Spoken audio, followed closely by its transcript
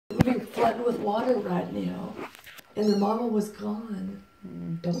flooding with water right now. And their mama was gone.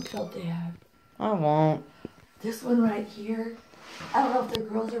 Don't tell Dad. I won't. This one right here, I don't know if they're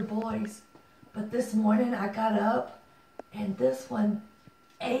girls or boys, but this morning I got up and this one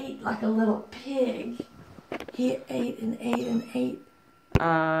ate like a little pig. He ate and ate and ate.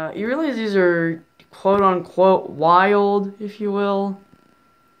 You realize these are quote-unquote wild, if you will?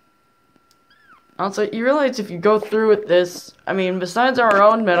 Also, you realize if you go through with this, I mean, besides our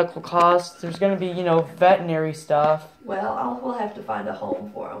own medical costs, there's going to be, you know, veterinary stuff. Well, we'll have to find a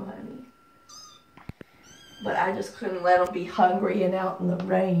home for them, honey. But I just couldn't let them be hungry and out in the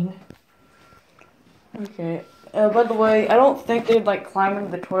rain. Okay. By the way, I don't think they'd, like, climb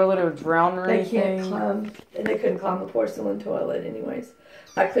into the toilet or drown or anything. They can't climb. And they couldn't climb the porcelain toilet anyways.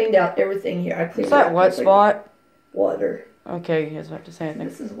 I cleaned out everything here. Is that wet spot? Water. Okay, I was about to say, I think.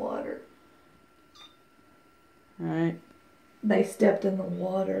 This is water. Alright. They stepped in the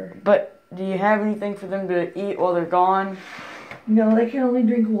water. But do you have anything for them to eat while they're gone? No, they can only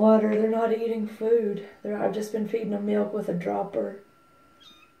drink water. They're not eating food. I've just been feeding them milk with a dropper.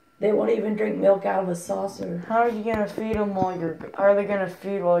 They won't even drink milk out of a saucer. How are you gonna feed them while you're? How are they gonna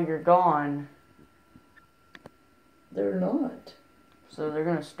feed while you're gone? They're not. So they're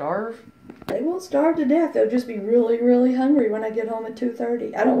gonna starve? They won't starve to death. They'll just be really, really hungry when I get home at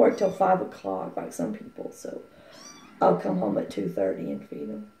 2:30. I don't work till 5 o'clock like some people, so I'll come home at 2:30 and feed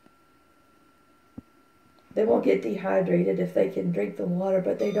them. They won't get dehydrated if they can drink the water,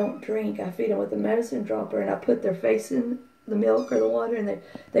 but they don't drink. I feed them with a medicine dropper, and I put their face in the milk or the water, and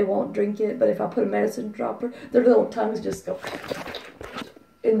they won't drink it. But if I put a medicine dropper, their little tongues just go,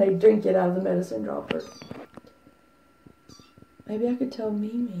 and they drink it out of the medicine dropper. Maybe I could tell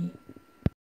Mimi.